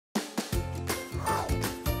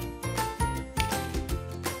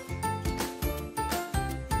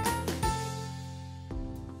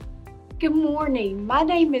Good morning. My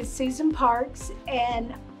name is Susan Parks,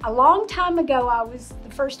 and a long time ago I was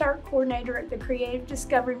the first art coordinator at the Creative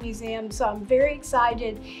Discovery Museum, so I'm very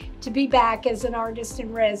excited to be back as an artist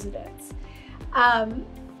in residence.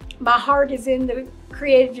 My heart is in the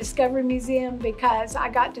Creative Discovery Museum because I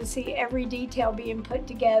got to see every detail being put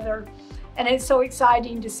together, and it's so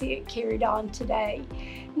exciting to see it carried on today.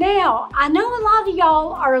 Now, I know a lot of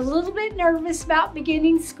y'all are a little bit nervous about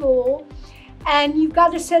beginning school, and you've got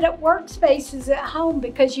to set up workspaces at home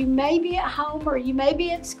because you may be at home or you may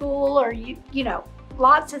be at school or you know,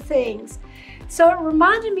 lots of things. So it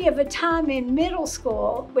reminded me of a time in middle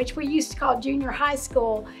school, which we used to call junior high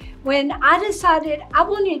school, when I decided I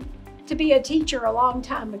wanted to be a teacher a long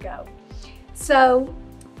time ago. So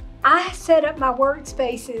I set up my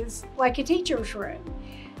workspaces like a teacher's room.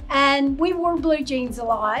 And we wore blue jeans a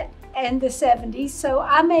lot in the 70s, so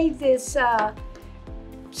I made this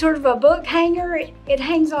sort of a book hanger. It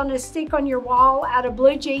hangs on a stick on your wall out of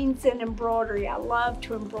blue jeans and embroidery. I love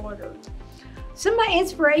to embroider. Some of my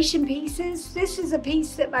inspiration pieces, this is a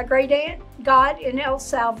piece that my great aunt got in El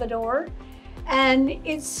Salvador, and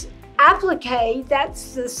it's applique.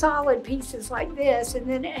 That's the solid pieces like this, and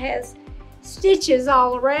then it has stitches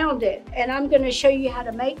all around it, and I'm going to show you how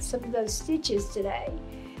to make some of those stitches today.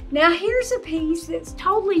 Now here's a piece that's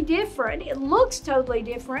totally different. It looks totally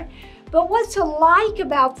different, but what's alike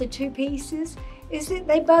about the two pieces is that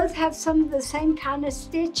they both have some of the same kind of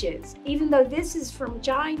stitches. Even though this is from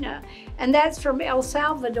China and that's from El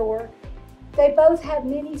Salvador, they both have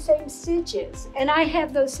many same stitches, and I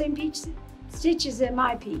have those same stitches in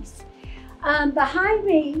my piece. Behind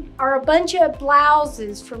me are a bunch of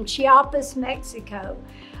blouses from Chiapas, Mexico.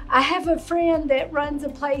 I have a friend that runs a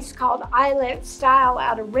place called Eyelet Style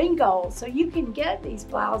out of Ringgold, so you can get these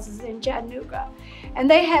blouses in Chattanooga.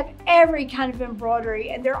 And they have every kind of embroidery,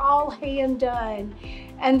 and they're all hand done,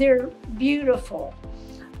 and they're beautiful.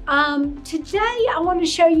 Today I want to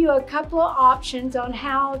show you a couple of options on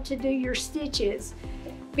how to do your stitches,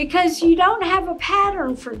 because you don't have a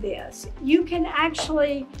pattern for this. You can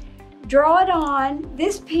actually draw it on.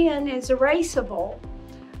 This pen is erasable.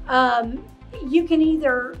 You can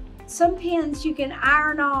either, some pens you can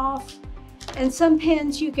iron off, and some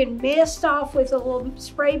pens you can mist off with a little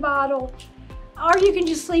spray bottle, or you can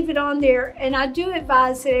just leave it on there. And I do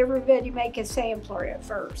advise that everybody make a sampler at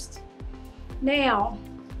first. Now,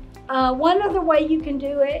 one other way you can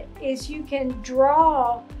do it is you can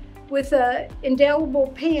draw with an indelible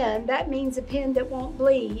pen. That means a pen that won't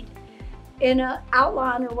bleed, in an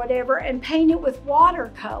outline or whatever, and paint it with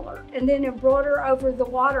watercolor, and then embroider over the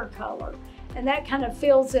watercolor, and that kind of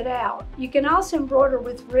fills it out. You can also embroider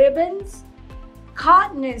with ribbons.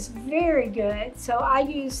 Cotton is very good, so I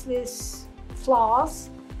use this floss,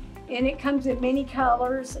 and it comes in many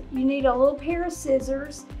colors. You need a little pair of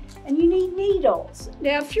scissors, and you need needles.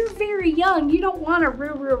 Now, if you're very young, you don't want a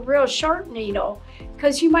real sharp needle,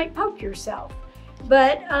 because you might poke yourself.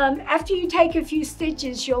 But after you take a few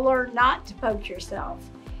stitches, you'll learn not to poke yourself.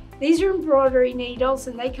 These are embroidery needles,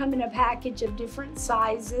 and they come in a package of different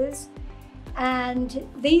sizes. And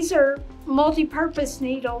these are multi-purpose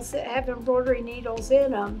needles that have embroidery needles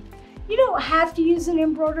in them. You don't have to use an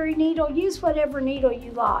embroidery needle. Use whatever needle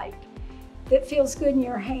you like that feels good in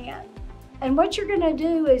your hand. And what you're gonna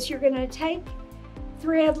do is you're gonna take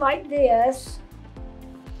thread like this,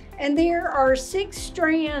 and there are 6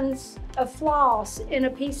 strands of floss in a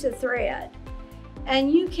piece of thread.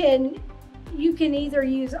 And you can either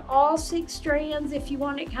use all 6 strands if you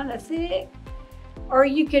want it kind of thick, or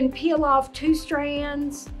you can peel off 2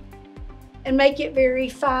 strands and make it very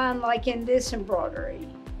fine like in this embroidery.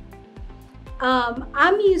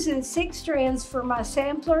 I'm using 6 strands for my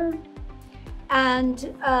sampler,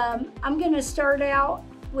 and I'm gonna start out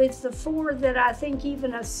with the 4 that I think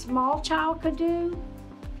even a small child could do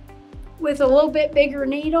with a little bit bigger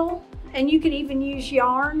needle, and you could even use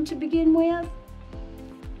yarn to begin with.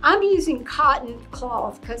 I'm using cotton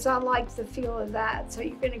cloth because I like the feel of that. So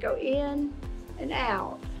you're gonna go in and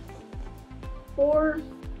out. Or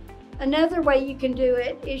another way you can do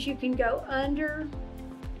it is you can go under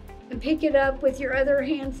and pick it up with your other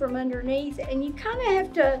hand from underneath, and you kind of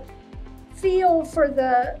have to feel for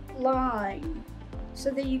the line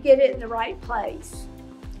so that you get it in the right place.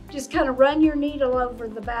 Just kind of run your needle over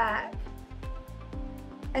the back.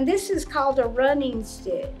 And this is called a running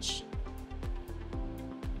stitch.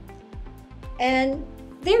 And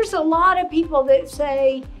there's a lot of people that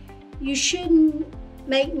say you shouldn't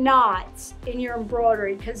make knots in your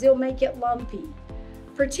embroidery because they'll make it lumpy.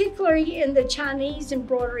 Particularly in the Chinese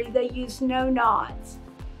embroidery, they use no knots.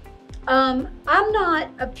 I'm not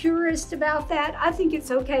a purist about that. I think it's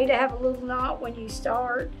okay to have a little knot when you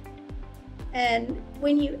start. And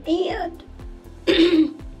when you end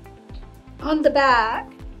on the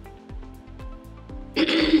back,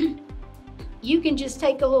 you can just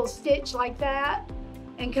take a little stitch like that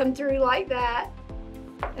and come through like that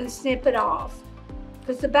and snip it off,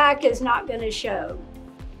 because the back is not going to show.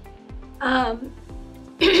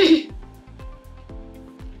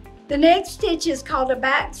 The next stitch is called a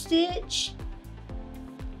back stitch,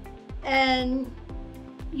 and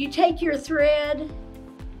you take your thread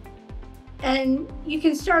and you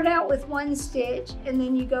can start out with one stitch and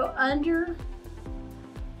then you go under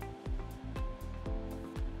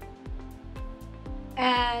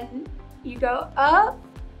and you go up,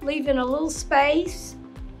 leaving a little space,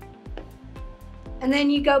 and then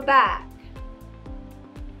you go back.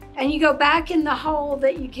 And you go back in the hole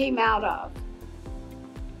that you came out of.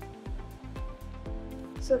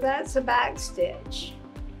 So that's a back stitch.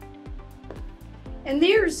 And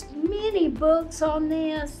there's many books on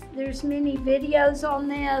this. There's many videos on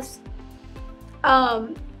this.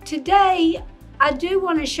 Today, I do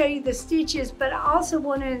want to show you the stitches, but I also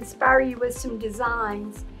want to inspire you with some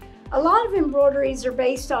designs. A lot of embroideries are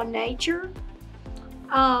based on nature,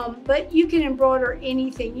 but you can embroider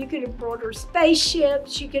anything. You can embroider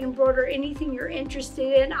spaceships, you can embroider anything you're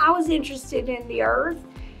interested in. I was interested in the earth.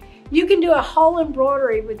 You can do a whole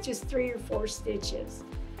embroidery with just 3 or 4 stitches.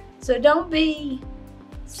 So don't be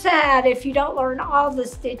sad if you don't learn all the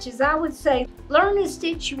stitches. I would say learn a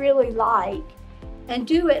stitch you really like and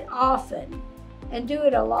do it often and do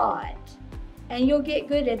it a lot. And you'll get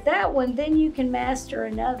good at that one, then you can master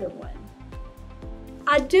another one.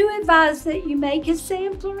 I do advise that you make a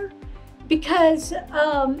sampler because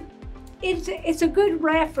it's a good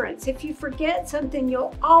reference. If you forget something,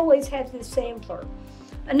 you'll always have the sampler.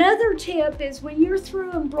 Another tip is when you're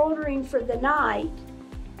through embroidering for the night,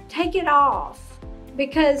 take it off,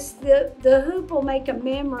 because the hoop will make a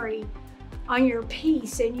memory on your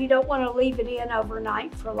piece and you don't want to leave it in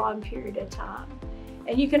overnight for a long period of time.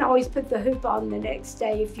 And you can always put the hoop on the next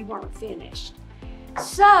day if you weren't finished.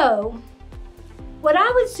 So, what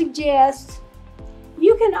I would suggest,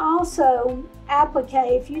 you can also applique,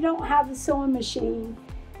 if you don't have a sewing machine,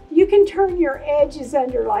 you can turn your edges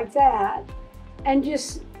under like that and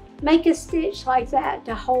just make a stitch like that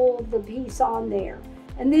to hold the piece on there,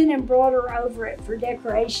 and then embroider over it for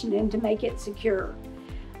decoration and to make it secure.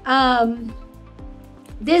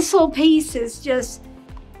 This little piece is just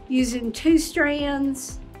using 2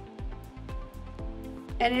 strands,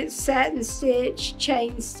 and it's satin stitch,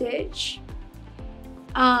 chain stitch.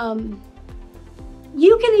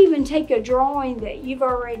 You can even take a drawing that you've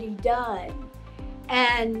already done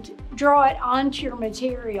and draw it onto your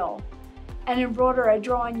material and embroider a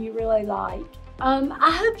drawing you really like.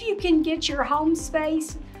 I hope you can get your home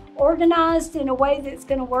space organized in a way that's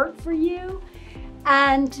going to work for you.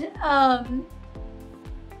 And I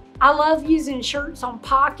love using shirts on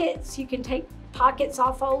pockets. You can take pockets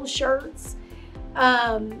off old shirts,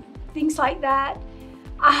 things like that.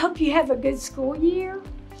 I hope you have a good school year,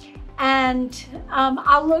 and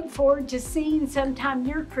I look forward to seeing sometime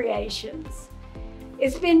your creations.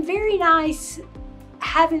 It's been very nice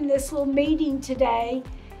having this little meeting today,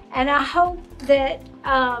 and I hope that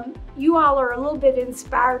you all are a little bit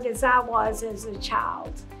inspired as I was as a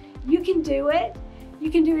child. You can do it.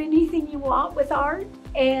 You can do anything you want with art,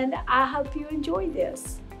 and I hope you enjoy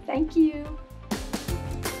this. Thank you.